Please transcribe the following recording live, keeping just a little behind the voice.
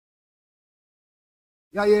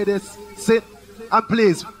Yeah, hear this? Sit. And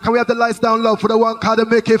please, can we have the lights down low for the one called the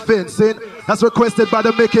Mickey Finn? Sit. That's requested by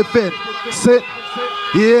the Mickey Finn. Sit.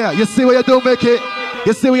 Yeah, you see what you do, Mickey?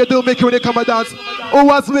 You see what you do, Mickey, when you come and dance? Who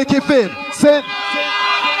was Mickey Finn? Sit.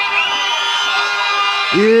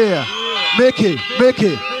 Yeah. Mickey.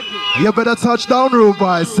 You better touch down, room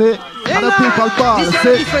boy. Sit. And the people ball. This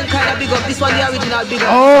one different kind of big up. This one the original big up.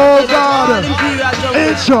 Oh, God.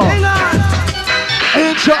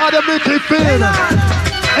 Intro of the Mickey Finn.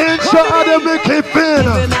 Intro of the Mickey Finn.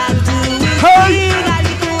 Hey!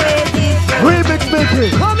 Remix Mickey.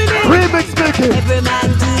 Every man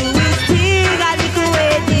do his thing a little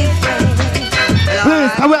way different.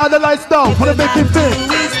 Please, can we add the lights down for the Mickey Finn?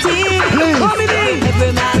 Please.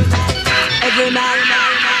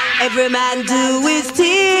 Every man do his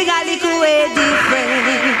thing a little way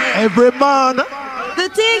different. Every man. The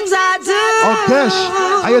things I do. Oh gosh,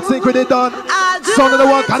 I think when they done. Son of the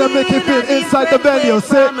one kind of Mickey Finn inside the venue,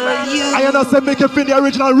 see? I know say Mickey Finn the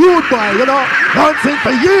original rude boy, you know? One thing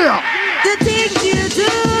for year. The things you do.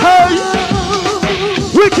 Hey!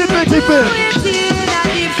 Wicked Mickey Finn.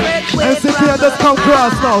 NCP just come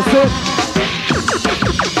cross now, see?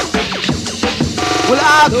 Well,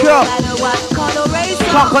 I'll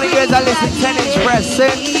clock on the ears and listen 10-inch press,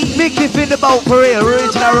 see? Mickey Finn the boat for real,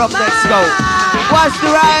 original rough neck scout. Watch the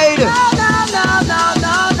ride.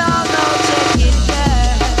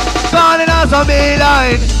 Calling us on me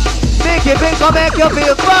line. Mickey Finn come make you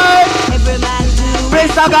feel fine. Every man do.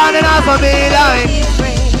 Prince are calling us on me line.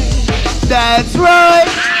 That's right.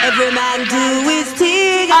 Every man do his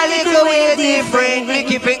thing a little way different.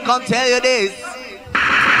 Mickey Finn come tell you this.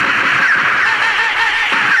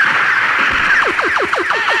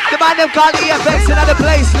 The man them call EFX in the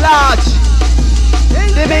place large.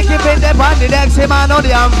 They make it fit them on the decks, him and on the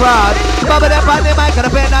fraud. Bubble them on the mic and the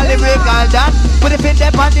pen and lyric and that. Put it fit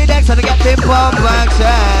them on the decks and they get them pump action.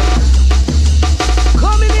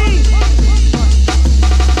 Coming in.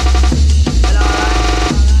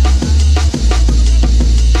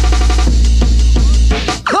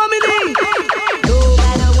 Coming in. No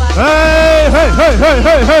matter what. Hey.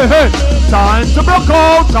 Time to broke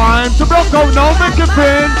out, now Mickey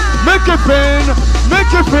Finn.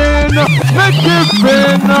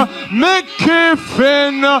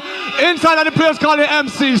 Inside of the place called the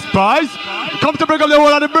MC Spice. Come to bring up the whole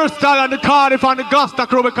of the Bristol and the Cardiff and the Gloucester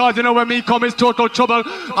crew, because you know when me come is total trouble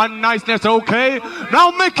and niceness, okay?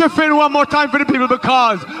 Now Mickey Finn one more time for the people,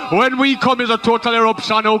 because when we come is a total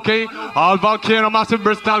eruption, okay? All Volcano, massive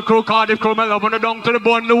Bristol crew, Cardiff crew, me love on the down to the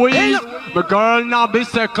bone, Louise. The girl now be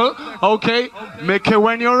settled, okay? Mickey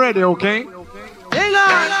when you're ready, okay? Hang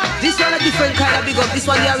on. This one a different kind of big up. This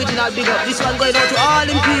one the original big up. This one going out to all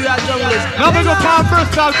Imperial junglers. Now big up our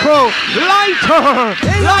Bristol crew. Lighter.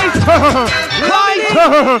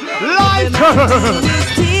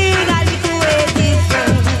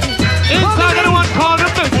 Inside of the one called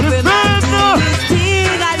the Mickey Finn.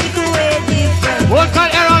 One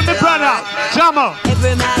time air on the brother. Jammer.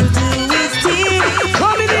 Every man do his thing.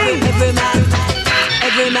 Coming in.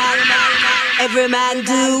 Every man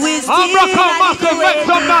do his thing. I'm rock on massive, make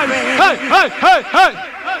some noise. Hey.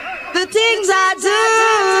 The things I do.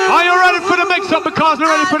 Are you ready for the mix-up? Because we're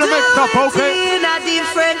ready for the mix-up, okay? In a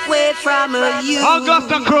different way from you.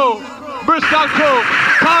 Augusta crew, Bristol crew,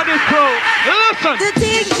 Cardiff crew. Listen. The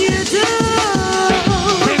things you do.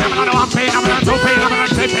 In a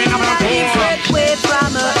different way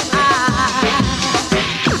from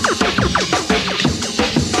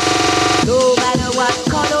no matter what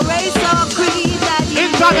color, race or creed that you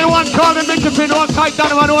inside the one called the Mickey Finn, one tight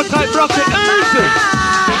down, one tight broke it. Easy.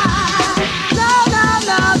 No.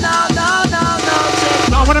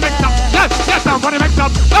 Now when it mix up, yes, down when it mix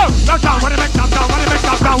up. No, down when it mix up, down when it mix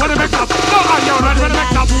up, down when it mix up. No, are you ready when it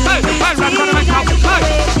mix up? Hey, ready when it mix up. Hey.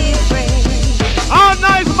 Oh,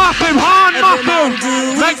 nice, massive,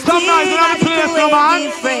 Make some noise in the place, no man.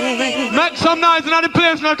 Make some noise in the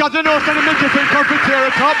place, no, because you know some Mickey Finn come to tear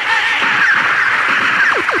it up.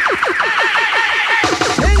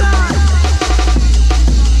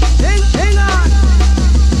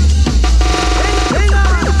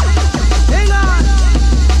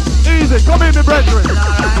 Easy, come in, my brethren.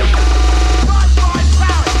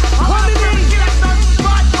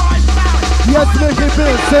 Yes, Mickey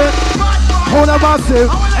Finn, say, hold a massive,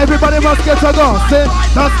 everybody must get a gun, say,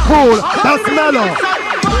 that's cool, that's mellow.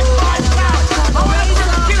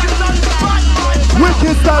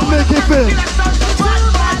 Wicked style, Mickey Finn.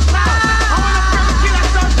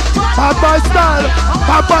 Bad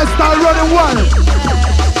boy style running wild.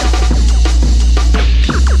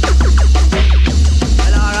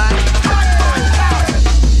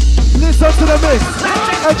 Listen to the mix.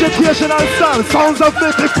 Educational style, sounds of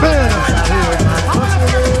Mickey Finn.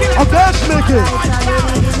 Of Dash Mickey.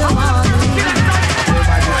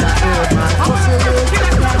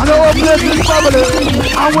 I know we're blessing family,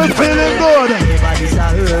 and we're feeling good.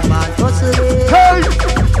 Hey!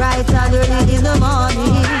 Right and early in the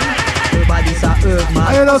morning.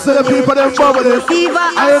 I don't see the people them bubbling.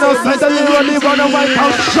 I don't see the little live on the White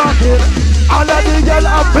House shocking. All of the girls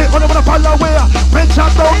happy, when they wanna fall away. When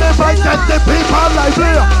shot down them and get the people like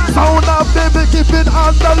there. Sound of baby keeping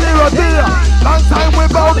on the little there. Long time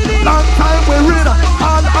we bound, long time we win.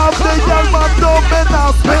 All of the girls man don't been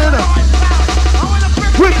now spin.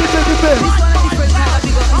 Wicked Mickey Finn. This one a different kind of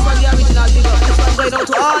big up. This one the original big up. This one going out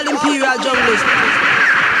to all imperial junglers.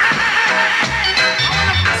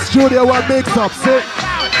 Studio one mix up, see?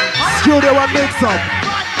 Studio one mix up.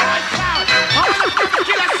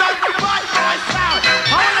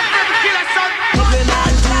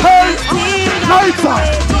 Hey, lighter,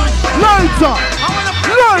 lighter,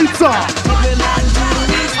 lighter.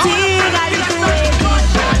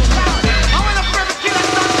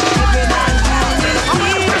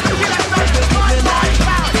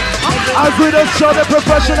 As we just show the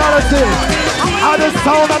professionality and the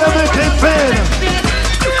sound of the Mickey Finn.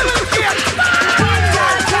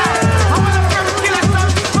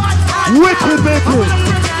 Wicked Mickey.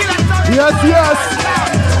 Yes, yes.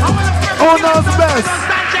 Owner's best.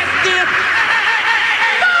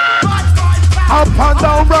 Up and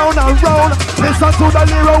down, round and round. Listen to the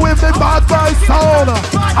lyric with the bad boy sound.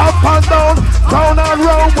 Up and down, round and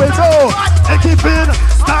round we go. They keep in,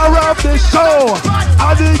 star of the show.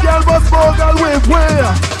 And the girl was bogle with way.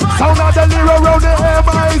 Sound of the lyric round the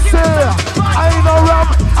MIC. I know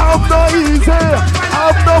rap, I'm not easy.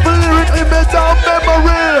 I'm not lyric in me down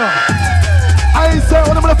memory. I say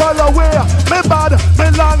when I'm gonna follow away. Me bad, me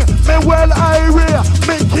long, me well irate.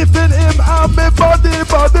 Me keeping him and me body.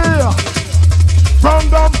 From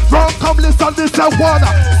come listen this a one.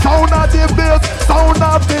 Sound of the bass, sound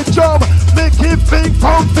of the drum. Me keeping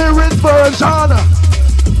from the version.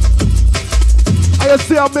 I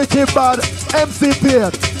see I'm making bad MC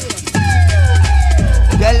Pain.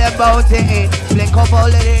 Tell them about it, blink up all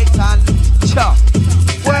the it and chop.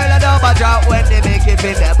 World of double drop when they make it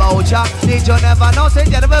in the voucher. Did you never know say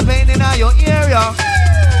you never been in your area?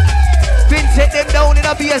 Been set them down in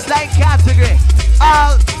a baseline category.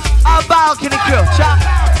 All balcony crew, chop.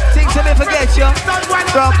 Things to me forget you.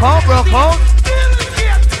 Broke out.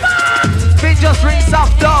 Been just ring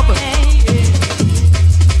soft dub.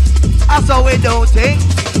 That's how we do things.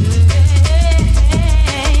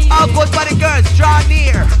 All good for the girls, draw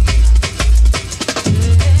near.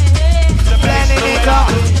 Blending it up.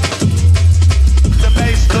 The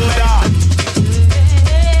bass to dark.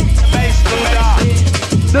 Bass to dark.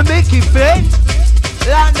 The Mickey Finn,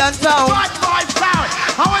 London town. Bad boy sound.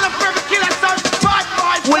 I want a perfect killer sound. Bad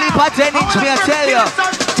boy sound. Willie for 10 inch, me I tell you.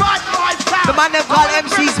 Bad boy sound. The man them call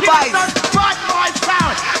MC Spice. Bad boy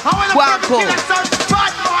sound. I want a perfect killer sound.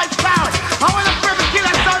 Bad boy sound. I want a perfect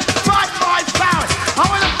killer sound. Bad boy sound. I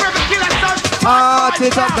want a perfect killer sound. Ah,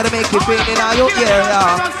 take up, gonna make you feel in your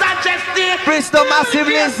area. Bristol massive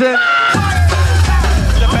listen.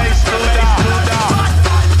 The bass to dark.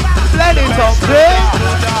 Blend it up, please.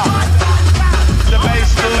 The bass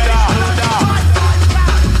to dark.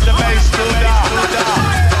 The bass to dark.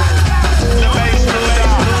 The bass to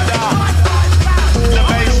dark. The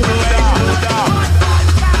bass to dark.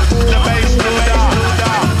 The bass to dark.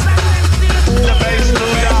 The bass to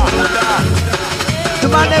dark. The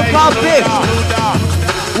man them call Big.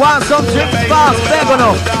 Want some drinks fast, beg or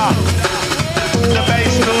no? The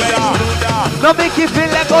bass to dark. No make you feel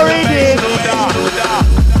like already.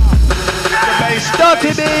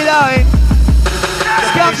 Dirty beeline.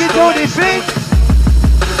 Skank it to the feet.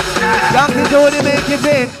 Skank it to the make you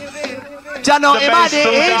feel. Jano him at the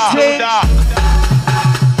instinct.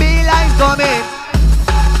 Beeline's coming.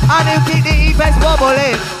 And him keep the effects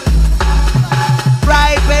bubbling.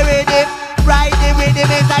 Right the rhythm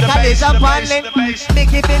is like a laser paneling.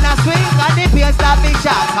 Make it in a swing and the pace start big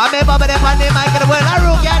shot. I remember them on the mic and the world I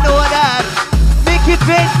rook, you know that. Make it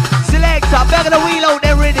fit, selector, back the wheel out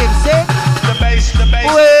the rhythm, see? The bass.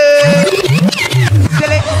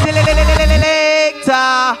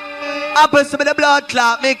 Selector. Apples to the blood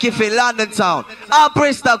clot, make you feel London town. Our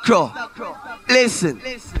Bristol crew. Listen.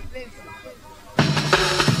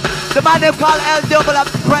 The man they call L double up,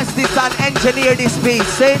 press this and engineer this piece,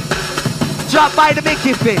 see? Drop by the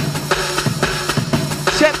Mickey Finn.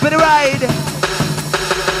 Check for the ride.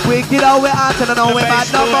 Wicked how we answer and how we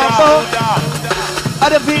mad number 4. Are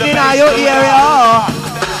the feeling in your area?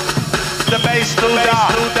 The bass to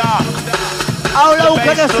dark. How low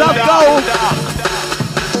can the sub go?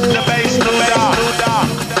 The bass Luda.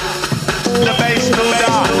 The bass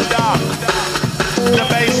Luda. The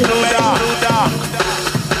bass Luda.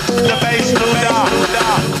 The bass Luda.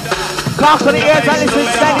 Cock on the ears and listen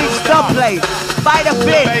steady, stop play. By the The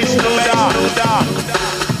fit. bass Luda.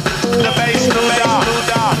 The bass Luda.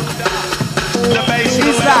 The bass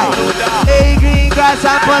It's Luda. like a green grass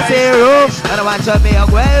and zero. And I want you to be a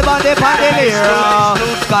well on the hero.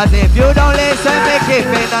 Cause if you don't listen, me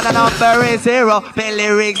keeping on the number is zero. Me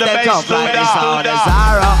lyrics they jump like the sound of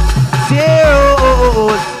Zara.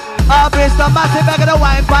 Zeros. Up is the massive back of the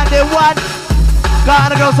wine pan the one.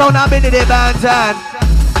 Gonna go sound up into the band.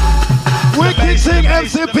 Wicked sing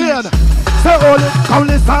MC Pain. Say all it, come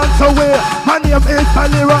listen to we. My name is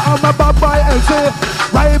Talira, I'm a bad boy MC.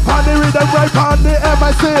 Right on the rhythm, right on the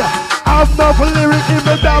MIC. I've no lyric in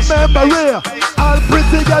me that memory. All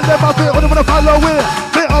pretty girls, them a feel, only wanna follow me.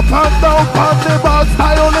 Me up and down, on the bad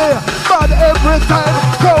style here. But every time,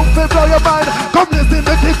 come to blow your mind. Come listen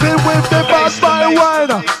to keeping with the bad boy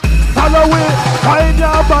wine. Follow me, find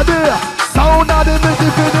your body. Sound of the Mickey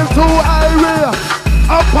feeling too high.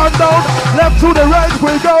 Up and down, left to the right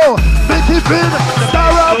we go. Mickey Finn,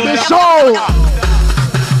 star of the show.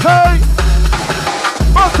 Hey,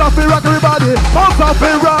 bounce up and rock everybody, bounce up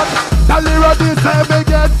and rock. Talira this time we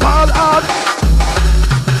get fall out.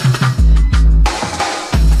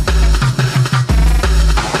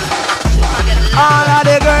 All of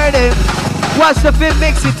the girding. Watch the film,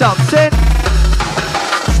 mix it up, see?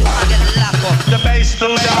 The bass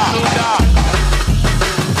Luda.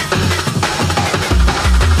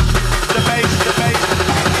 The bass. The bass.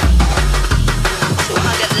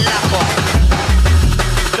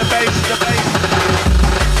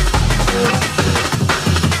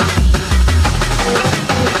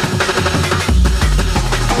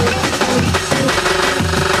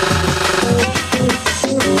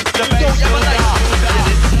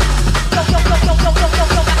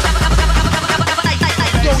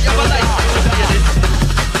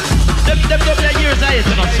 Them double years I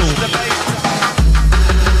hate enough so.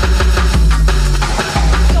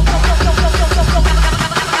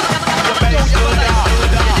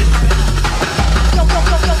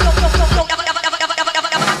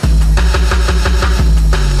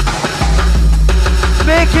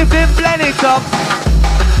 Make him blend it up.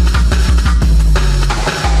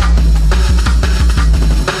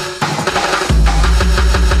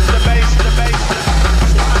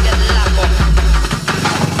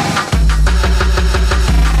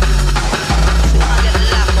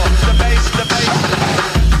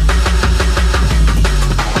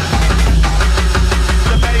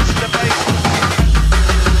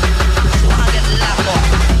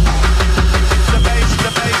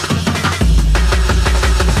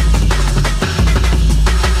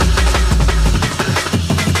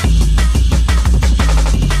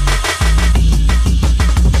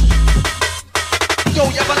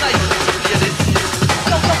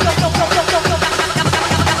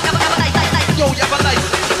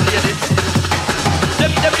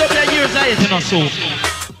 So, yo,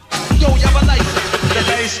 you have a license. The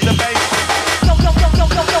bass, the bass. Yo,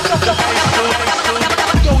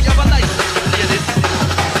 you have a license.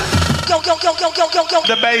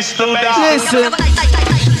 The bass, the bass. Listen,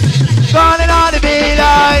 running on the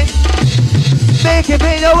beeline, make it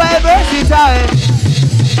be the way versatile.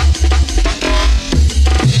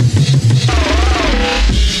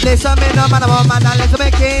 Listen, me no man, I'm a man, and let's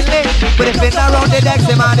make it lit. But if it's around the deck,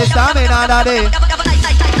 the man is coming on all day.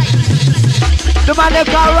 The man they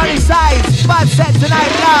call running size, bad set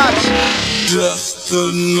tonight large. Just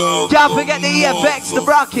enough. Can't forget the effects, the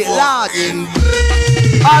bracket large.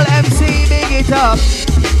 All MC big it up.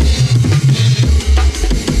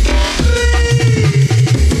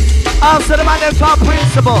 Also the man they call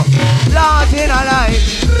principal, large in a line.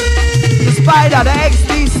 The spider, the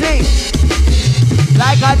XDC,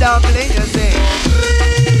 like a dumpling you see.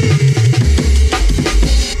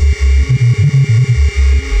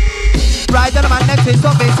 Right on the man next to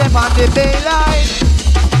something step on the bayline.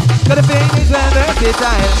 Got the feeling is well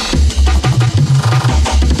versatile.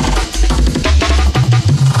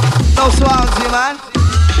 No Swansea, man.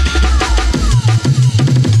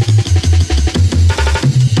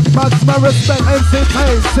 Maximum respect MC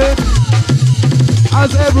Pacing.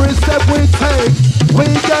 As every step we take, we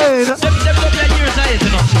gain.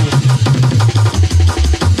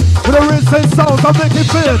 With the recent sounds of Mickey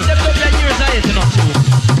Finn.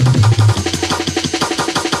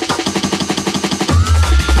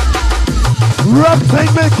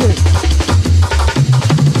 Reptile Mickey.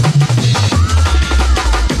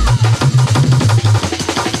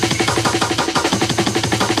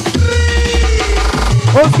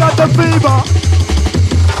 Who's got the fever?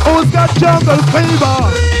 who's got jungle fever?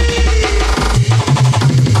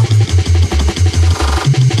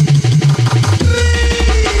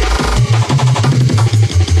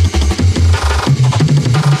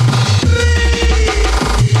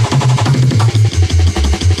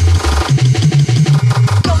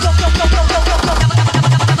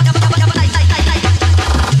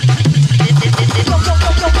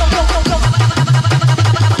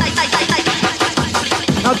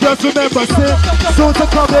 Just remember, say, soon to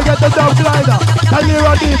come, you get the dub glider. Tell you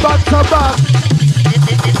on the back to back.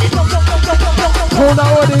 Hona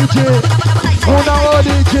ODJ, Hona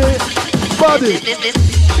ODJ, body.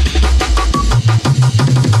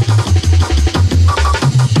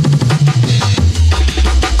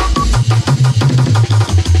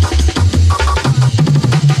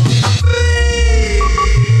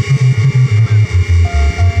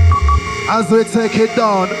 As we take it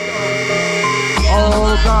down.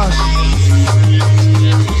 Oh gosh.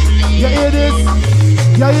 You hear this?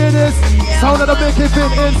 You hear this? Sound of the big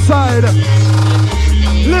thing inside.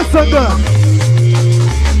 Listen there.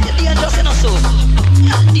 They are just enough so.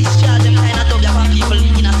 Discharge them kind of dub upon people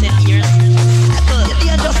in innocent ears. They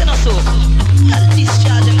are just enough so.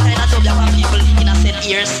 Discharge them kind of dub upon people in innocent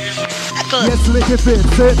ears. Yes, lick it fit,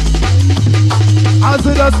 sit. As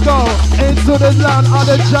we just go into the land of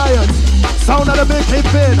the giants. Sound of the big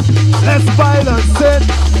fin, less violence, sit.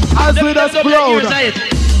 As we just grown,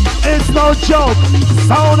 it's no joke.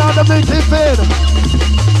 Sound of the big fin.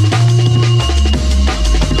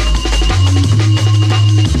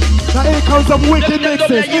 Now here comes some wicked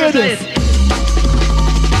mixes, hear this.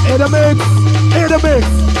 Hear the mix, hear the mix.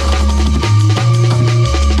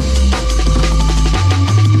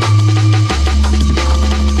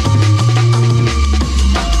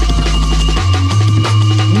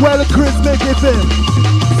 Well, Chris, make it in.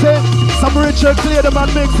 Say, some Richard clear them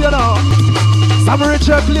and mix, you know. Some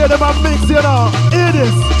Richard clear them and mix, you know. Hear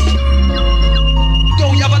this.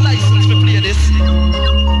 Yo, you have a license to play this.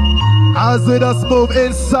 As we just move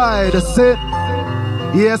inside, sit.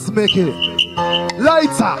 Yes, make it.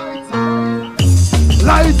 Lighter.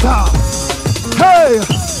 Lighter. Hey,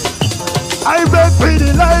 I make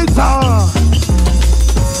pretty lighter.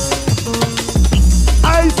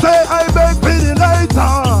 I say I make pretty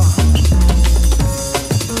lighter.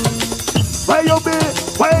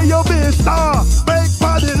 Where you be, star? Make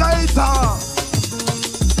body lighter.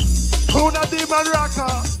 Kuna demon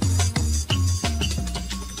rocker.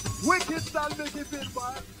 Wicked stand make it feel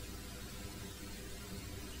bad.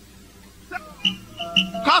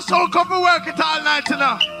 Castle couple work it all night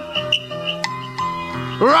now.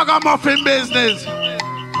 Ragamuffin business.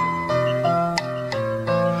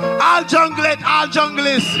 All junglist, all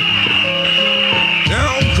junglist.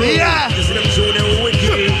 Yeah.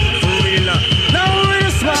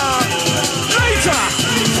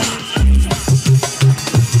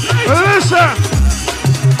 Listen,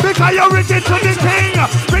 because you're wicked to the king,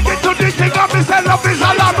 wicked to the king of his head of his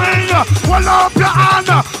ring. Hold up your hand,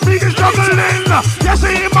 me is juggling. You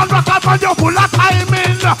see him on rock up and you're full of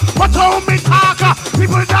timing. Watch how me talk,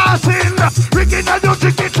 people dancing. Wicked and you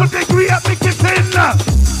drink it to the great wicked thing.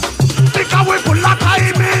 Because we full of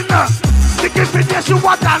timing. The gift yes you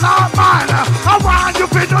want an art man. I want you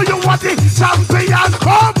to know you want the champion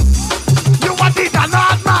come. You want it an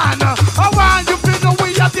art man. I want you to know we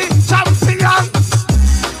are the champion.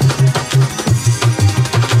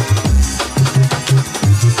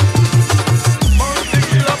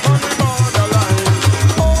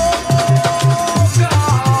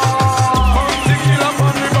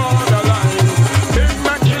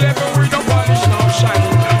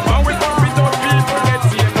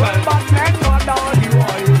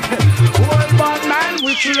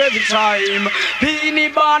 Every time, Beanie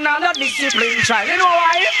Barn and a discipline child. You know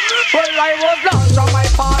why? Well, I was lost from my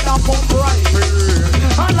father from primary,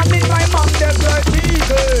 and I mean my mom desert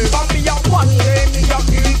people. But me a one day me a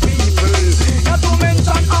kill people. Not to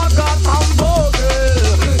mention August and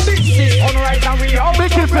Vogel. This is sunrise and we out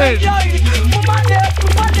to red light. Woman there,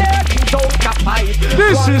 don't cap fight.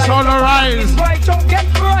 This is on the rise. Bright, don't get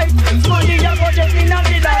bright. Money you go just in a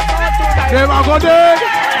middle of They will go there.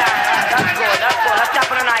 That's good. Let's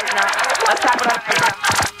tap on the night now. Let's tap on the night now.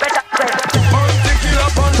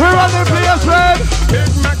 We're on the place, man.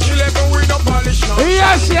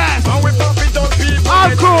 Yes. All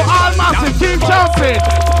crew, all massive, keep jumping.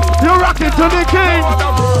 You're rocking to the king.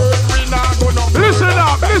 Listen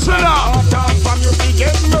up.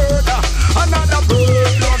 Another bird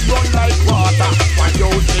run like water. Why you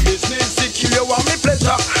see business secure want me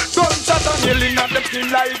pleasure? Gunshot and yelling at them kill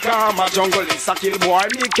like karma. Jungle is a kill boy,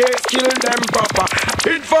 me case kill them proper.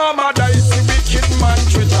 Informer dice, wicked man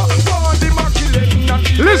traitor. Body ma killing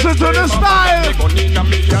Listen to the style.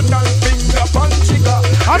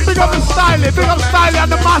 And big up the style, big up style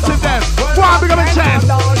and the massive them. Go on, big up the chest.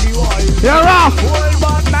 You're off.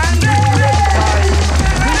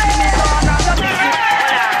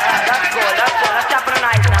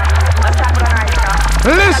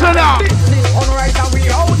 Listen up.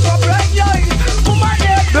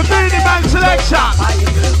 The Beanie Man selection.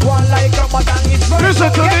 Listen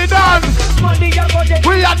to the dance.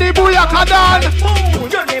 We are the Booyaka dance.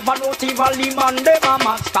 You never know Tivoli man, them a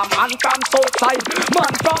master man from Southside,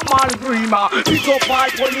 man from Malgrima. Pick up all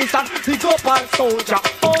police and pick up all soldier.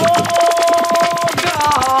 Oh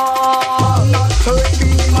God, not certain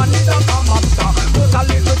Beanie man is a master, but a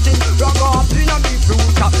little thing wrong up in a the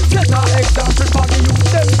future. Set an example for the youth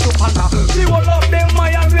them to panna. We will love them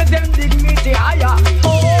higher with them dignity higher.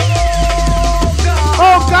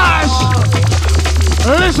 Oh gosh!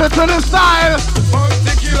 Listen to the style.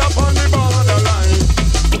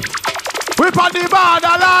 We on the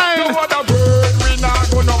borderline. No other bird, we not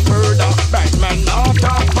gonna murder. Batman now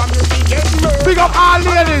talk from you to get murdered. Big up all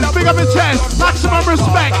ladies, big up the chest, maximum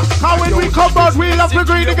respect. How when we come out, we love the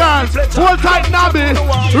greedy girls. Hold tight, Nabby,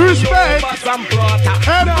 respect.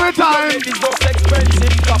 Every time.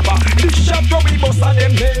 This shot from we bust and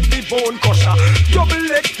them heavy bone crusher.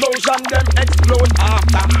 Double explosion, them explode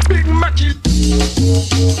after. Big Mackie.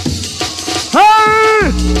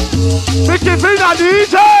 Hey! Mickey Finn and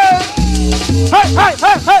DJ! Hey, hey,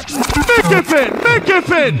 hey, hey! Mickey Finn, Mickey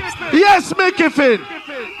Finn! Yes, Mickey Finn!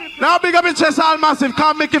 Now big up in chest all massive,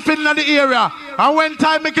 come Mickey Finn in the area. And when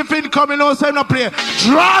time Mickey Finn come, you know, say him no play.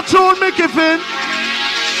 Draw tune Mickey Finn!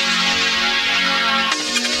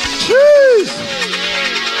 Jeez!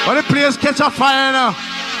 When the players catch a fire now.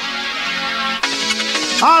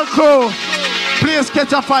 All crew, players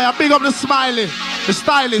catch a fire. Big up the smiley. The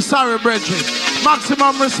stylish, sorry, brethren.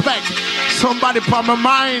 Maximum respect. Somebody put my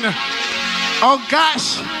mind. Oh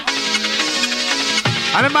gosh.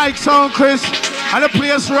 And the mic sound, Chris. And the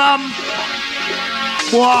place ram.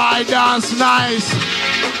 Boy, dance nice.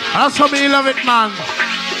 That's how me love it, man.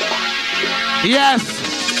 Yes.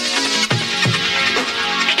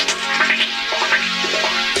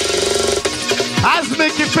 As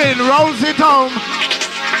Mickey Finn rolls it home.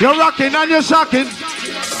 You're rocking and you're shocking.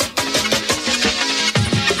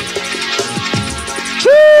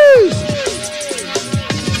 Cheese!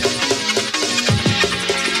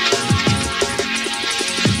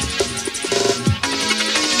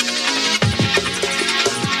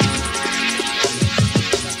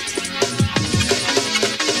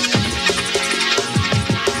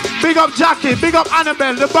 Big up Jackie, big up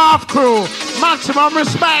Annabelle, the Bath crew. Maximum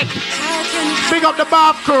respect. Big up the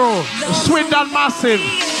Bath crew. The Swindon Massive.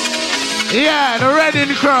 Yeah, the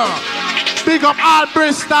Reading crew. Big up all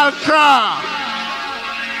Bristol crew.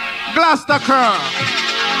 Gloucester crew.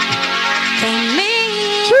 And me,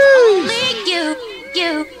 Jeez. only you.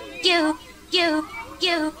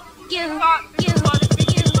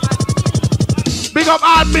 Big up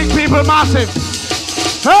all big people massive.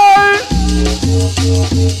 Hey!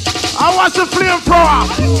 I want the flamethrower.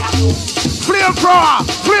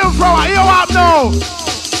 Flamethrower. You up now?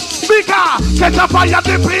 Bigger. Catch a fire,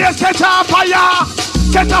 the place, catch a fire.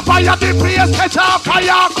 Catch a fire, the place, catch a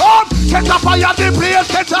fire. Come. Catch a fire, the place,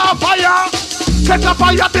 catch a fire. Catch a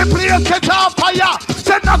fire, the place, catch a fire.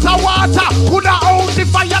 Send us a water. Coulda out the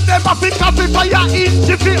fire, never think of the fire. In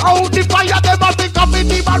the out the fire, never think of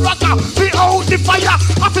the baraka. Be out the fire,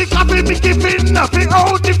 I think of the Mickey Finn. Be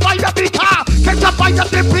out the fire, because catch a fire,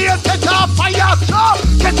 the place, catch a fire.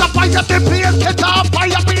 Catch a fire, the place, catch a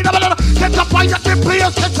fire. Catch a fire, the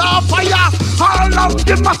place, catch a fire. All of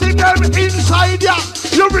the massive them inside ya.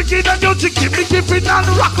 You rigging and you chicken, Mickey Finn and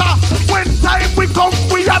rocker. When time we come,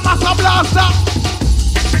 we are master blaster.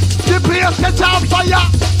 The place catch on fire.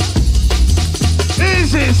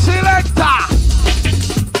 Easy selector.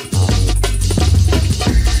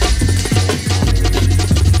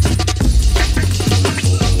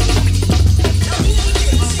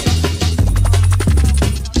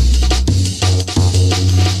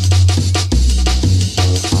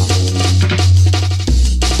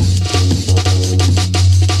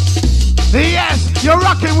 Yes, you're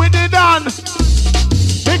rocking with the dance.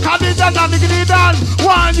 Because the dance and the dance.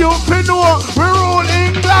 One you fi know, we rule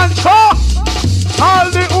England. So, all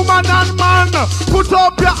the woman and man, put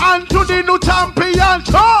up your hand to the new champion.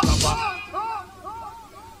 So,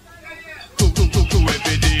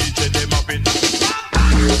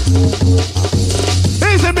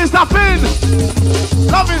 easy, Mr. Finn.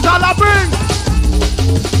 Love is all I bring.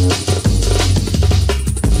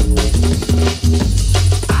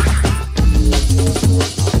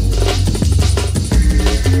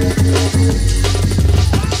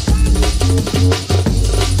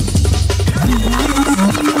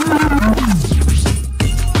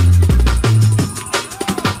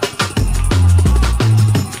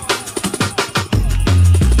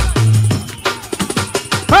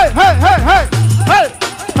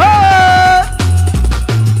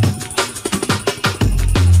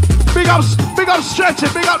 up Stretchy,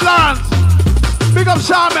 big up Lance, big up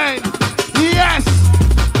Charmaine. Yes,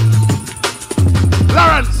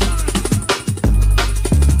 Lawrence.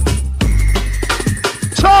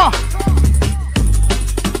 Sure.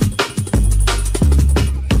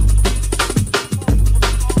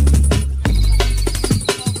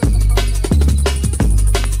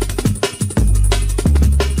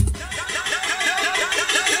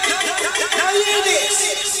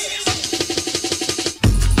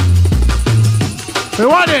 You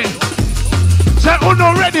want it? Say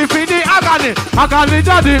uno ready for the agony. Agony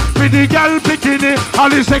daddy for the girl bikini. All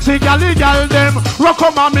the sexy girl them. Rock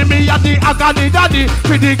on me and the agony daddy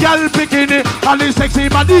for the girl bikini. All the sexy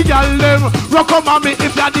body girl them. Rock on me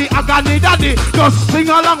if you're the agony daddy. Just sing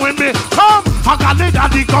along with me. Come, agony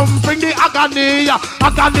daddy, come bring the agony.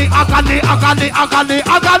 Agony, agony, agony, agony,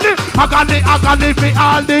 agony, agony, agony for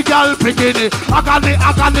all the girl bikini. Agony,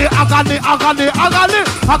 agony, agony, agony, agony,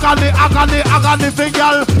 agony, agony, agony for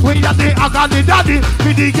girl. We are the agony daddy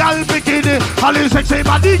for the girl bikini. All the sexy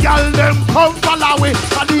body girl them come follow we.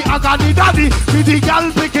 And the agony daddy for the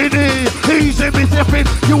girl bikini. Easy me stepping,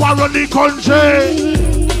 you are on the country.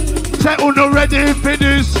 Say uno ready for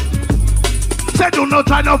this. Say do not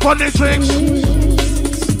try no funny tricks.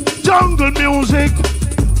 Jungle music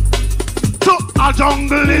to a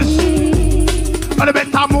junglist. But I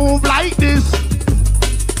better move like this.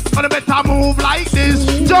 But I better move like this.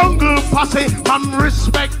 Jungle posse, man,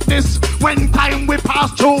 respect this. When time we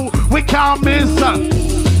pass through, we can't miss.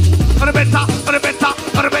 But I better, but I better,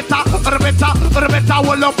 but I better, but I better, but I better.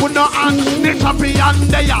 We'll up on no hand, the champion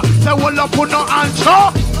there. Say we'll up on no hand,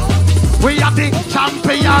 so we are the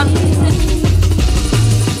champion.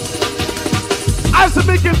 As the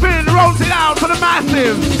Mickey Finn rolls it out for the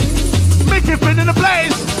massive. Mickey Finn in the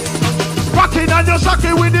place. Rocking and you're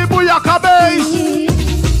sucking with the booyaka bass.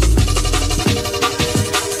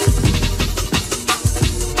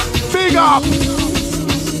 Big up.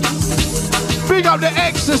 Big up the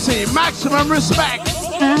ecstasy. Maximum respect.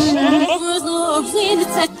 And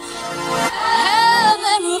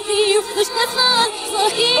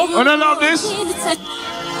I love this.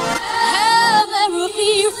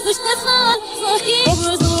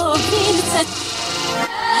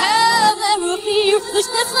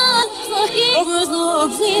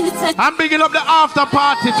 I'm bigging up the after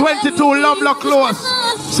party, 22 Ludlow Close.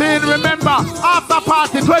 Saying remember, after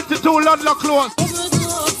party, 22 Ludlow Close.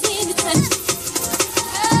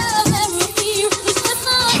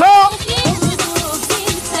 Sure.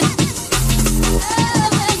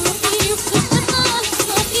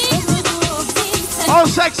 Oh,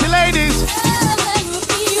 sexy ladies.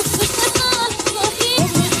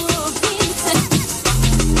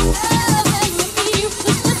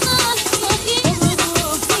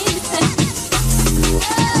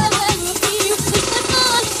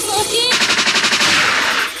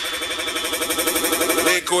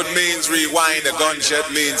 Liquid means rewind, a gunshot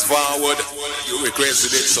means forward. You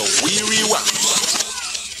requested it, so we rewind.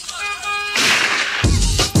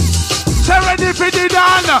 Say ready for the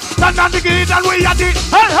dance, and the grid and we are the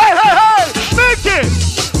hey, make it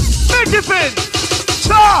Finn,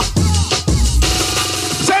 sure.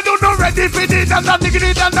 Say do not ready for the dance, and the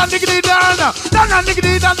grid and the grid and the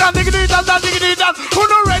grid and the grid and the grid and who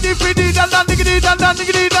not ready for the dance, and the grid and the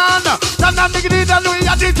grid and the grid and we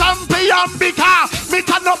are the champion because me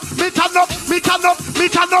turn up, me turn up, me turn up, me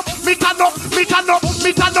turn up, me turn up, me turn up,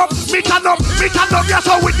 me turn up, me turn up, me turn up. Yes,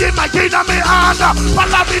 so with the mic in me hand,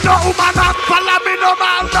 follow me no woman, follow me no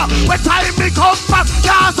man. When time me come back,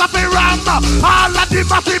 dance up a ram. All of the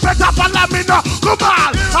massive better follow me no. Come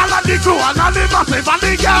on, all of the crew and all the massive and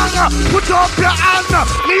the gang. Put up your hand,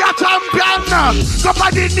 me a champion. Go by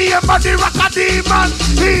the name of the rock a demon.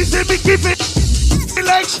 Easy me give it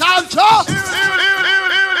election, so.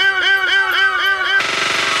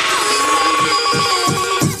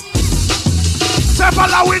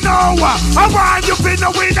 Fella we know, and why you been a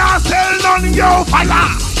winner, sell none your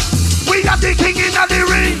fella. We are the king in the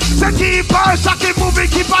ring, so keep on shocking, moving,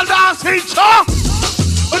 keep on dancing, so.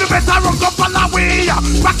 You better rock up all the way,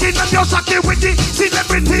 rocking on your shocking with the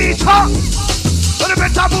celebrity, so. You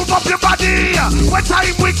better move up your body, when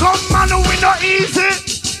time we come, man, we not easy.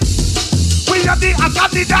 We are the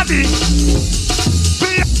agony daddy,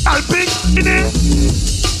 we are big in it.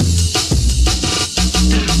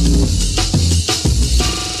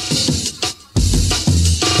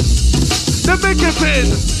 The Mickey Finn,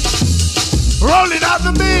 rolling out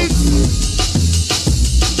the beat.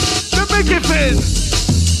 The Mickey Finn,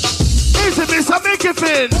 easy Mr. Mickey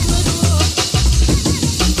Finn.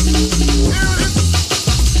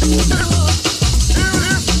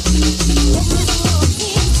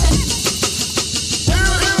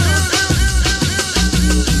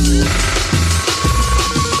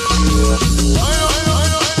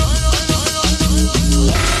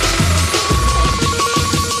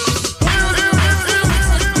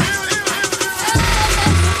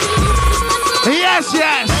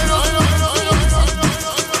 yes.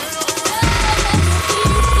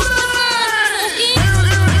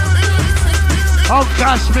 Oh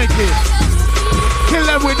gosh, Mickey. Kill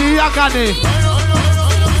them with the agony.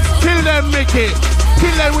 Kill them, Mickey.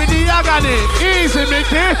 Kill them with the agony. Easy,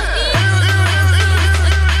 Mickey.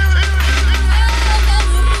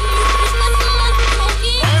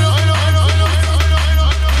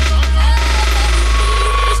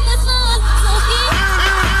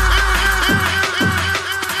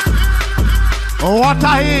 What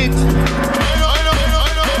a hit!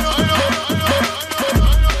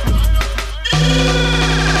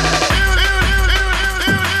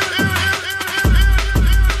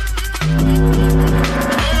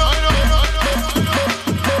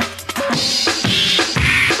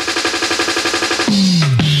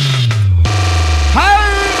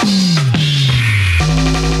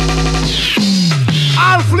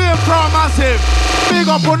 Big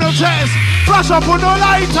up on the chest, flash up on the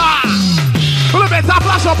lighter. You better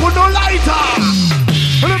flash up on the lighter.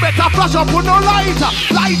 You better flash up on the lighter.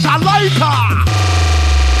 Lighter, lighter.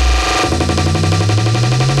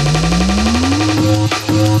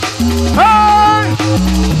 Hey!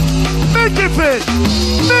 Make it fit.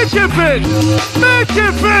 Make it fit. Make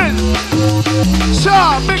it fit.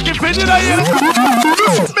 Sure, make it fit. You know you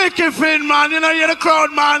make it fit, man. You know you're the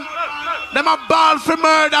crowd, man. Them a ball for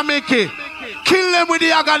murder, Mickey. Kill them with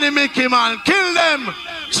the agony, Mickey, man. Kill them.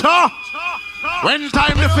 So, when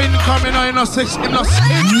time the fin come, you know six, you know six.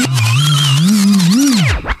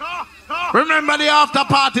 Remember the after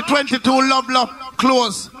party, 22 love,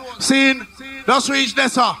 close. Scene, just reach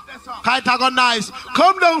this, sir. Kite go nice.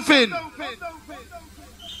 Come down, Finn.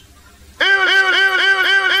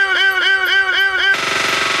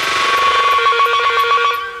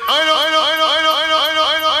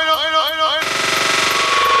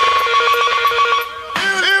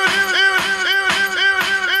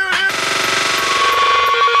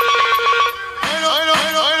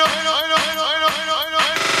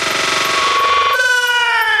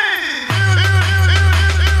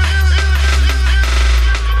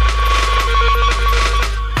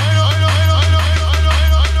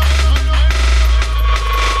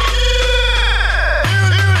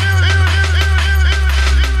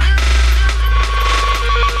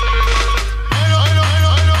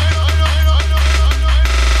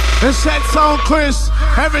 The set sound crisp,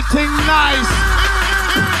 everything nice.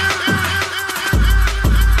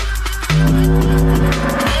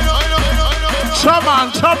 Come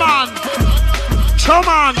on, come on, come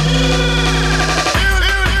on.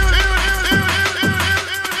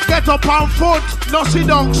 Get up on foot, no sit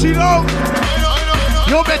down, sit down.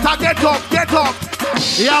 You better get up, get up.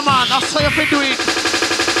 Yeah man, that's how you can do it.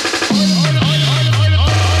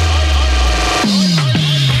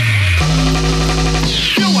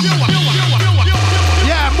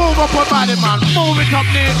 Move up your body, man. Move it up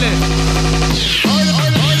neatly.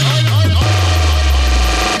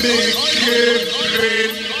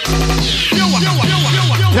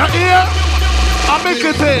 You hear? I make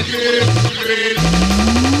it in.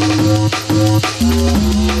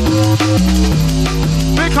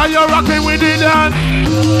 Because you're rocking with it, Dan.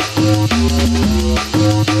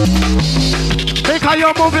 Because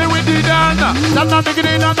you're moving with it, Dan. That's not making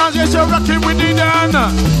it, Dan. Yes, you're rocking with it, Dan.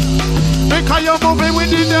 Because you're moving with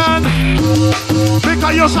the Dan.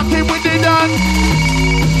 Because you're sucking with the Dan.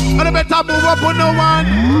 And you better move up on the one.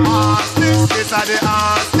 Artist, this are the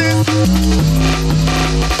artists.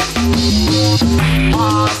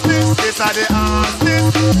 Artist, this are the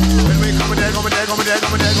artists. When we come there, come there, come there,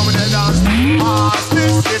 come there, come there, dance.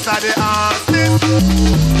 Artist, this are the artists.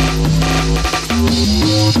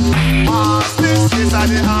 Artist, this are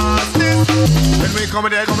the artists. When we come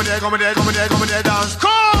there, come there, come there, come there, come there, dance.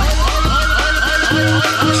 Come!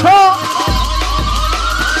 So,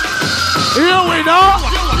 here we know.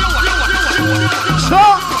 So,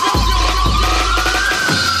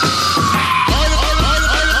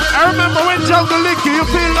 I remember when Jungle lick you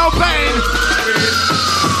feel no pain.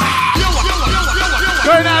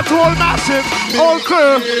 Going out to all massive, all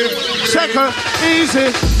crew, second,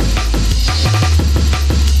 easy.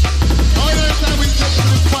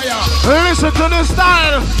 Listen to the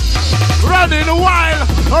style. Running wild,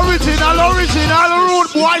 original,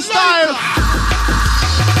 rude boy style.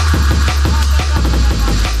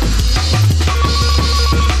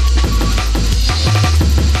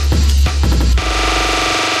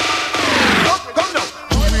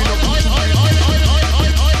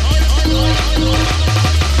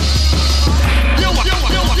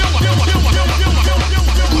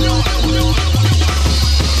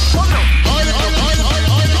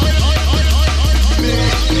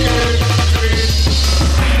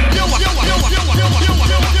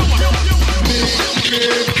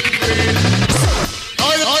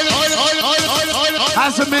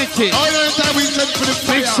 Mickey.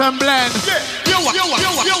 Mix and blend.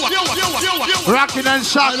 Rocking and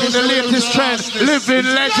shocking the latest trend. Living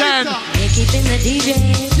legend. Keeping the DJ.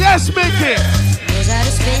 Yes, Mickey. Knows how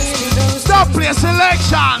to spin those. Stop play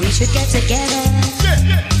selection. We should get together.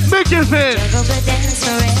 Mickey Finn. Juggle the dance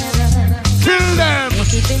forever. Kill them.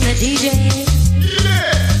 Keeping the DJ.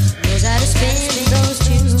 Knows how to spin those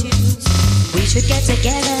tunes. We should get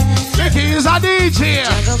together. Mickey is a DJ.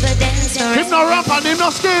 Juggle the dance forever. Him no rap and him no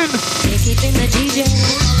skin. Keeping the DJ.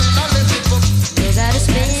 Knows how to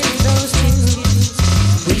spin those tunes.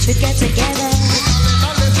 We should get together.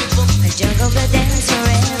 Juggle the dance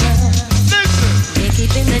forever.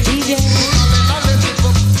 Keeping the DJ.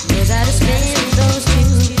 Knows how to spin those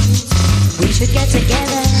tunes. We should get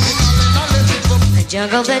together.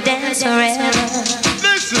 Juggle the dance forever.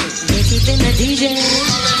 We're keeping the DJ.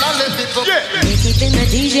 We're keeping the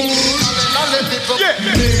DJ.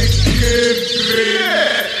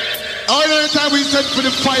 All the time we set for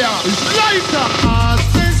the fire. Lighter.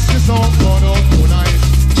 This is all for us tonight.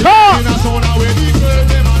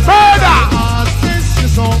 Murder. This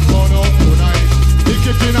is all for us tonight. They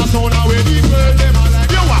keeping us on our way. The girl them are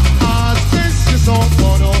like you. This is all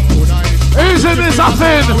for us tonight. Easy, Mr.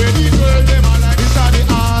 Finn.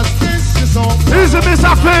 Easy,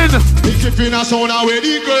 Mr. Finn. They keeping us on our way.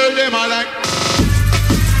 The girl them are like.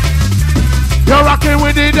 You're rocking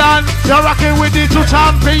with the Dan, you're rocking with the two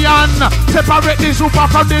champion. Separate the super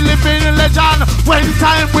from the living legend. When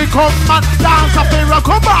time we come and dance up in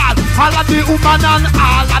come on. All of the woman and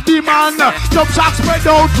all of the man. Jump shock spread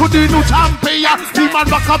out to the new champion. The man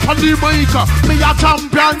back up on the mic, me a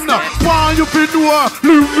champion. Why you feel know,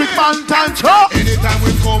 lyric man time show. Anytime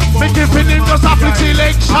we come, make it finish just after the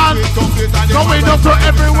election. Going up to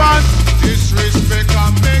everyone. Disrespect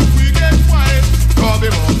and make we get quiet. Call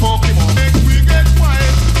him on, fuck him on, make we get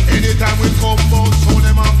quiet. Anytime we come out, so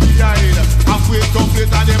them on behind. Half we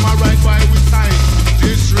complete and them are right by we side.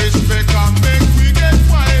 Disrespect and make we get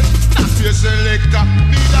quiet. That's your selector,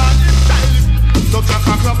 need all this style. Don't track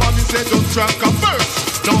a crap on me, say don't track a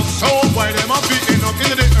first. Don't sound why them are beating up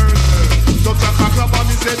into the earth. Don't track a crap on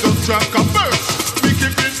me, say don't track a first. We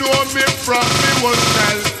keep it know me from me one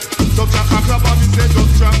style. Don't track a crap on me, say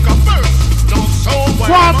don't track a first. Don't sound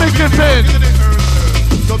why them are beating up into the earth.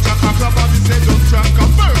 Don't track a crap and we say don't track a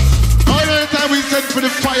first. All the time we send for the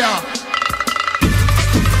fire.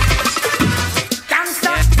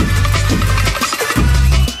 Gangsta.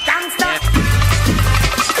 Gangsta.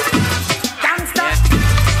 Gangsta.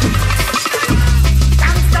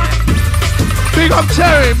 Gangsta. Big up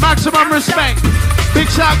Cherry, maximum respect. Big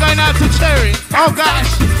shout going out to Cherry. Oh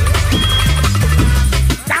gosh.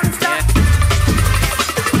 Gangsta.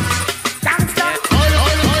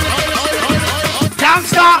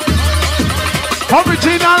 Gangsta.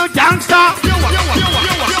 Original gangsta.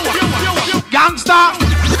 Gangsta.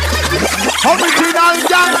 Original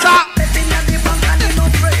gangsta.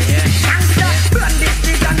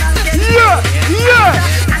 Yeah, yeah,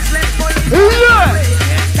 yeah.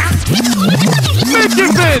 Mickey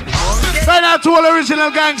Finn. Right now to all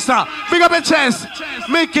original gangsta. Big up your chest.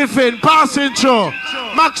 Mickey Finn, passing through.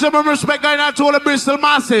 Maximum respect going out to all the Bristol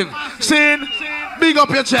Massive. Sin, big up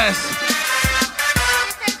your chest.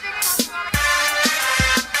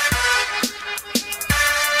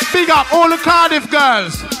 Big up all the Cardiff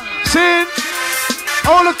girls. Sin,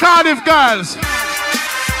 all the Cardiff girls.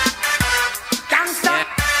 Gangsta.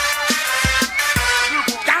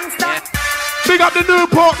 Gangsta. Big up the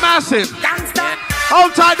Newport Massive. Gangsta.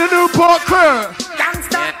 Hold tight the Newport crew.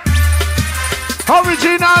 Gangsta.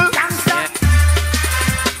 Original. Gangsta.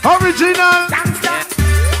 Original. Gangsta.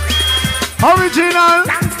 Original.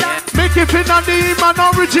 Gangsta. Mickey Finn and the man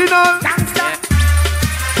original. Gangsta.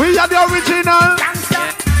 We are the original. Gangsta.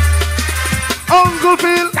 Uncle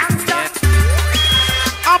Phil. Gangsta.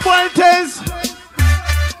 Abuentes.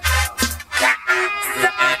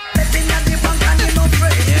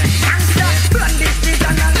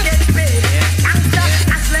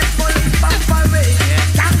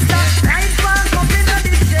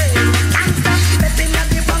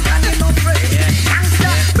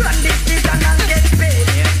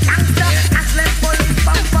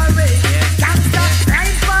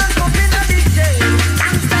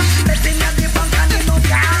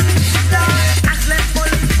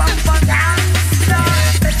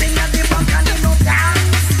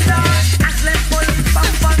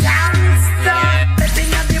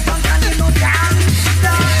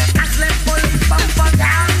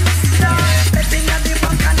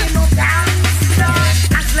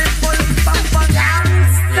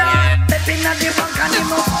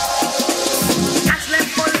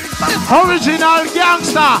 Original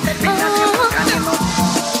gangster.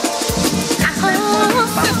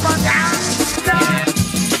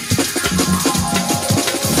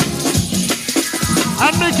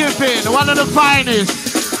 Finn, one of the finest.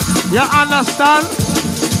 You understand?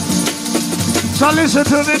 So listen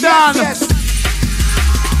to the dance. Yes.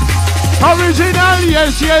 Original,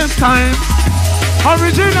 yes, yes, time.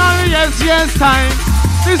 Original, yes, yes, time.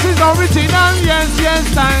 This is original, yes,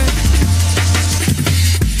 yes, time.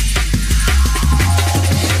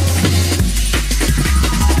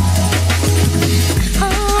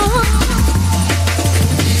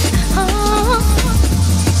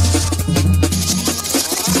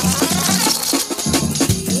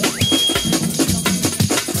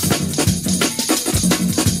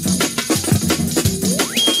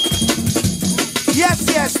 Yes,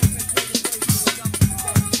 yes.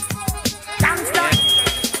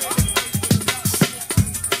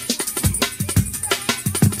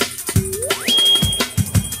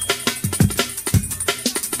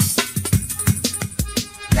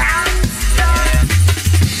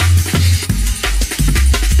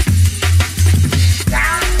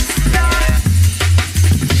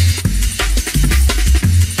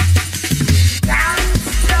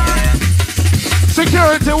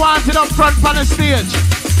 Security wanted up front on the stage.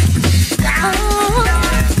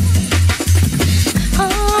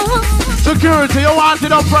 Security, you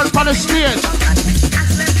wanted up front on the stage.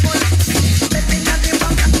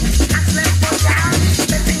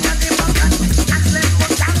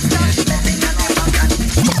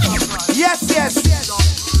 Yes, yes.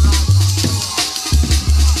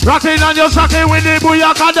 Rocking on your shocking with the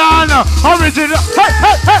booyaka down. Original. Hey,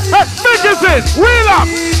 hey, hey, hey. Make it fit. Wheel up.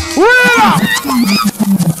 Wheel up.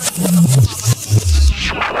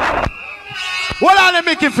 What are they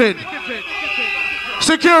Mickey Finn?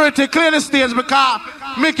 Security, clear the stage because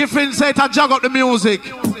Mickey Finn said to jog up the music.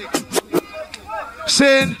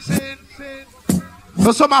 Saying,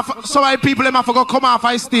 but some people them have to go come off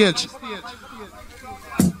the stage.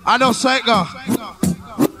 I know so it go.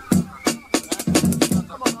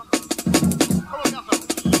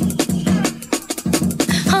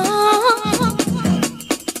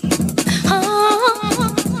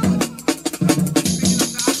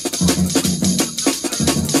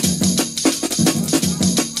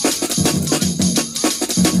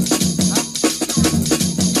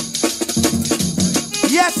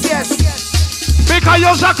 Because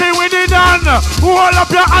you're shocking with it done. Hold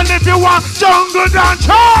up your hand if you want jungle dance.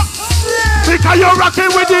 Because you're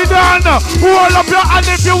rocking with it done. Hold up your hand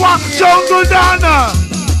if you want jungle dance.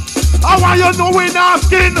 I want you to know we're not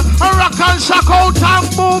skin. Rock and shock out and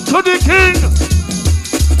move to the king.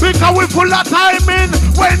 Because we full of timing.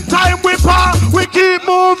 When time we pass, we keep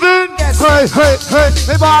moving. Hey, hey, hey,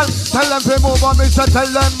 me ball. Tell them to move on, Mr. Tell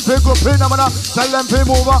them to go phenomena. Tell them to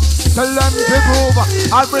move on. Tell them to move on.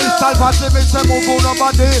 I'll bring style party, Mr. Move on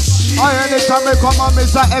nobody. Anytime me come on,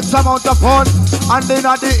 Mr. X amount of fun. And in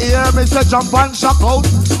the ear, Mr. Jump and shock out.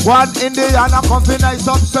 One Indiana comfy nice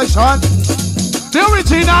obsession. The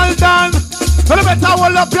original done. You better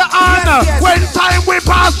hold up your hand. Yes, yes. When time we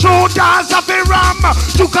pass through, dance of the ram.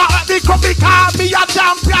 You got the copy, call me a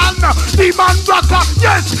champion. Demon rocker,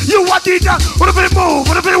 yes, you are the dance. What if we move,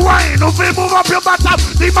 what if we whine, what if we move up your bottom?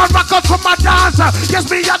 Demon rocker come a dance. Yes,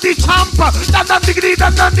 me a the champ. Dan dan diggity,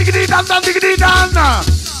 dan dan diggity, dan dan diggity, dan.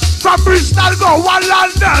 From Bristol go to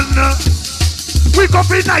London. We go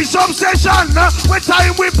for nice obsession. When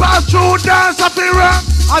time we pass through, dance of the ram.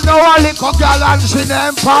 I know a little girl and she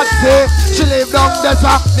named Patsy. She live down there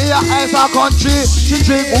near a country. She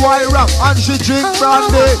drink white rum and she drink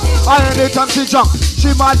brandy. And anytime she drunk,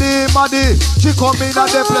 she maddy. She come in and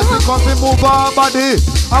the place, she come to move her body.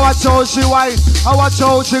 I watch how she whine, I watch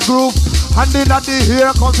how she groove. And then at the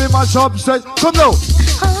hair come to my shop, say, come now.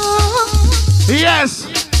 Yes.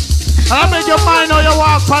 And I make your mind how you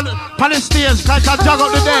walk on the stage, cause I jog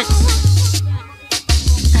up the decks.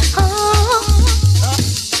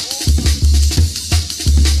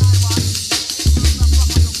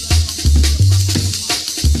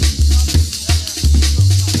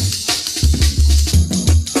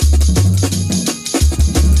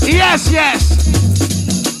 Yes, yes.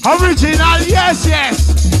 Original, yes, yes.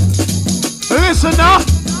 Listen now.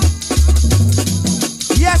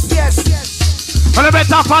 Yes, yes. And I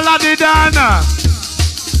better follow the dan.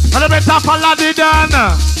 And I better follow the dan.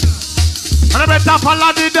 And I better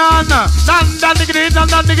follow the dan. Dan diggity, dan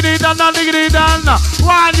diggity, dan diggity, dan.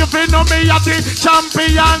 When you feel no me at the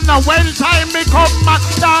champion. When time me come and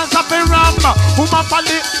dance up the ram. Woman for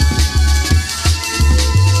the...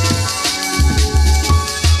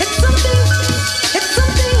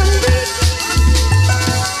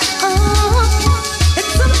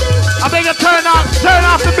 I beg you turn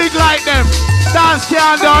off the big light them. Dance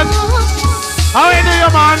can't done. How you do you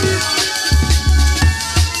man?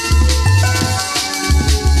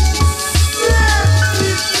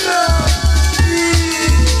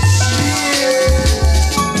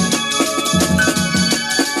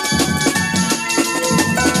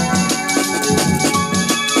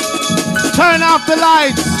 Turn off the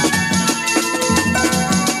lights.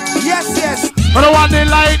 Yes, yes. I don't want the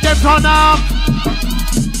light, them turn off.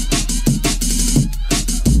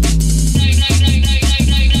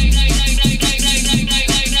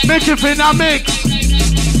 Make it fin a mix.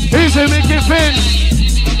 Easy, make it fin.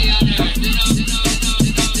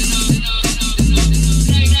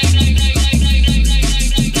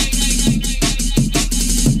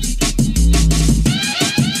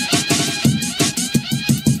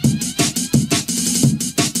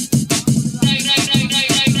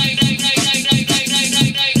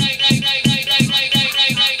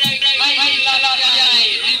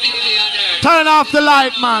 Turn off the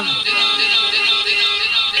light, man.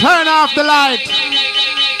 Turn off the light.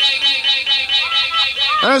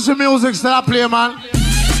 There's the music start play, man.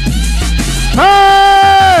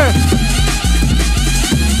 Hey!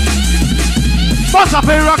 Must have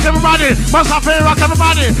a rock everybody. Must have a rock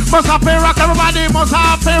everybody. Must have a rock everybody. Must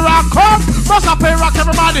have a rock. Come. Must have a rock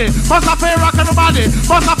everybody. Must have a rock everybody.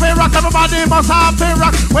 Must have a rock everybody. Must have a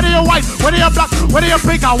rock. Whether you're white, whether you're black, whether you're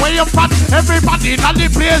big or whether you're fat, everybody in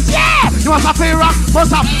the place. Yeah. You must have a rock.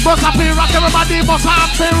 Must have a rock everybody. Must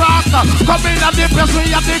have a rock. Come in at the place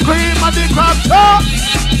we have the cream and the crab.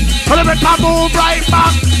 But let me come move right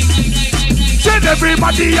back. Send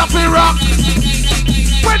everybody up a rock.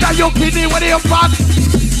 Whether you're kidding, whether you're fat,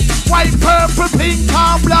 white, purple, pink,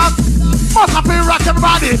 or black. Must have a rock,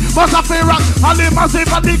 everybody. Must have a rock. And the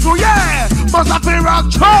massive and the crew, yeah. Must have a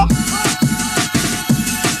rock, chop.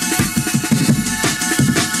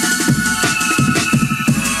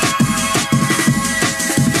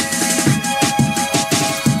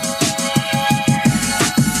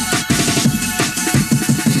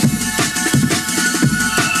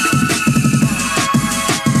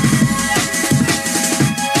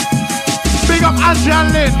 Andrew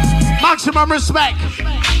and Lynn, maximum respect.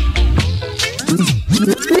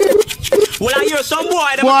 Well, I hear some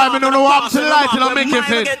boy. Boy, I don't know what to the light till I make it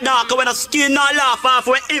fit. Get darker when the skin not laugh off,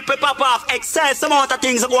 when hip pop off. Excess amount of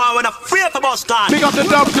things go on when I free for bus car. Big up the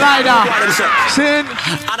dub glider. Sin.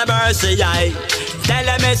 And a mercy, I. Tell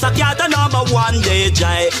them it's a cat number one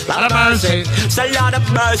DJ. Lot of mercy. Say lot of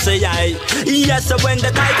mercy, I. Yes, when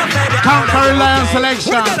the tiger fed it. Conquer Lion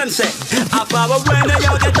selection. What them say? After when the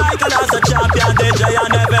young get tiger as a champion DJ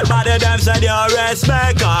and everybody them said you're a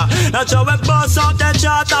respect. Now so we bust up the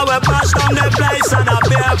chart and we bash down the place and a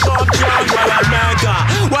beer pump jam where we make her.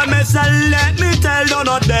 When me say let me tell you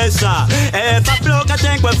not this. If I flow, I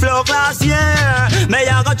think we flow last year. Me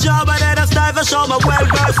I got job and then I style for show me well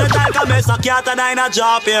versatile. Cause me a cat and I in a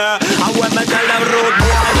job here. And when me tell them road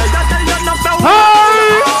boy, me just tell you nothing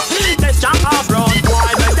what. This jam off road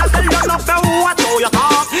boy, me just tell you nothing what. So you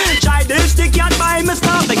talk. Try this stick and buy me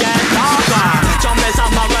stuff again. Talker. Jump me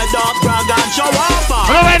some of my dog brag and show off.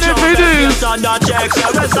 On the checks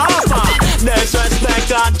you is offer.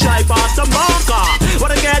 Disrespect and try for some bunker.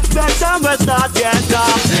 Wanna get better, we start get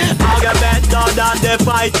up. I'll get better than the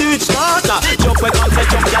fight each starter. Jump with us,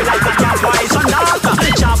 jump you like a cat twice or not.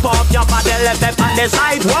 Chop off your body, left it on the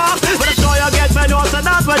sidewalk. But I'm sure you get me know, so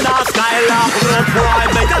that's when I skylark. Road boy,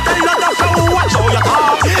 me just tell you the flow, watch how you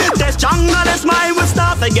talk. This jungle is mine, we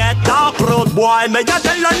start to get dark. Road boy, me just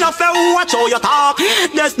tell you the flow, watch how you talk.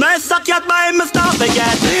 This mess I can't buy me start to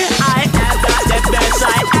get. I am the best,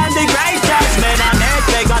 I am the greatest. Man, I make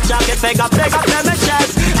bigger jacket, bigger than my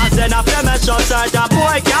chest. As in a famous shot, sir, the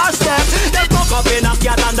boy can't step. They fuck up in a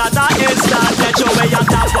cat and that instant. Let you way on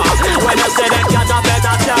top of. When I say they cat, I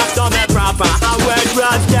better talk to me proper. I went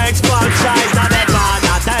round tanks, pump size, and they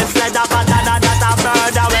banner. Test let the banana that I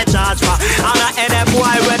murder we charge for. I'm not any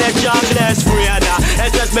boy with a jungless freeder.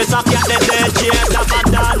 It's just me suck at the DJ, the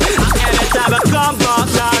button. And anytime I come back,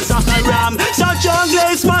 dance off the ram. So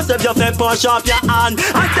jungless massive, you can push up your hand.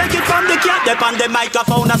 I take it from the cat, they on the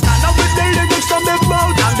microphone. I stand up with the lyrics from the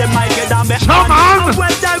mouth. And the mic is on me. Come on!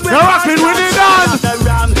 You're rocking with it on!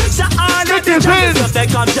 So all of the junglers, they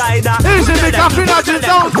come jider. Easy, the coffee not your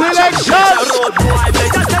own selection! Road boy, they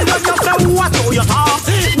just tell you nothing what do you talk.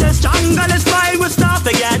 This jungle is mine, we start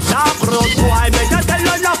to get dark. Road boy, they just tell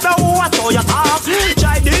you nothing what do you talk.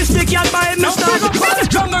 Try this stick, you buy me start.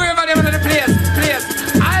 Jungle river, them in the place.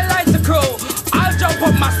 I like the crew. I'll jump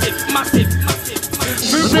up massive.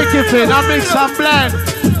 Make it fit, I mix and blend.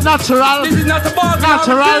 Natural. This is not a ball.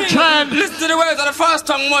 Natural trend. Listen to the words of the first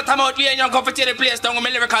tongue. What I'm out here and you come to the place tongue with my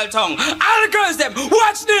lyrical tongue. All the girls them,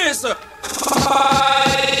 watch this.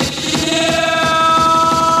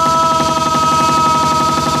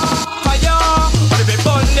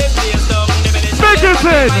 Make it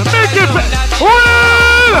fit.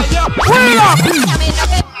 Wheel up.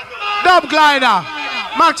 Dub glider.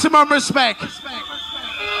 Maximum respect.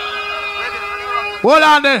 Hold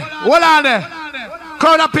on there. Hold on there.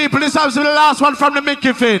 Crowd of people, this is the last one from the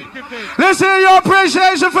Mickey Finn. Let's hear your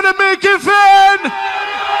appreciation for the Mickey Finn.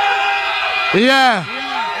 Yeah.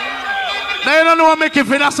 They don't know what Mickey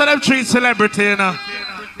Finn, that's how them treat celebrity, you know.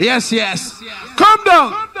 Yes, yes. Come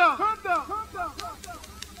down.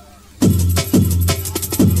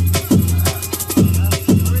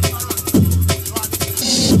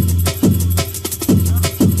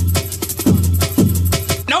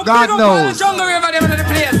 God knows. Jungle River, them in the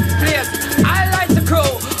place. I like the crew.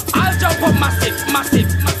 I'll jump up massive.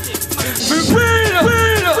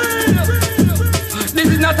 This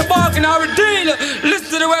is not a bargain or a deal. Listen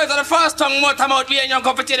to the words of the first tongue. What I'm out here and young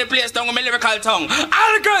company the place down with my lyrical tongue.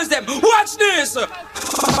 All the girls them, watch this.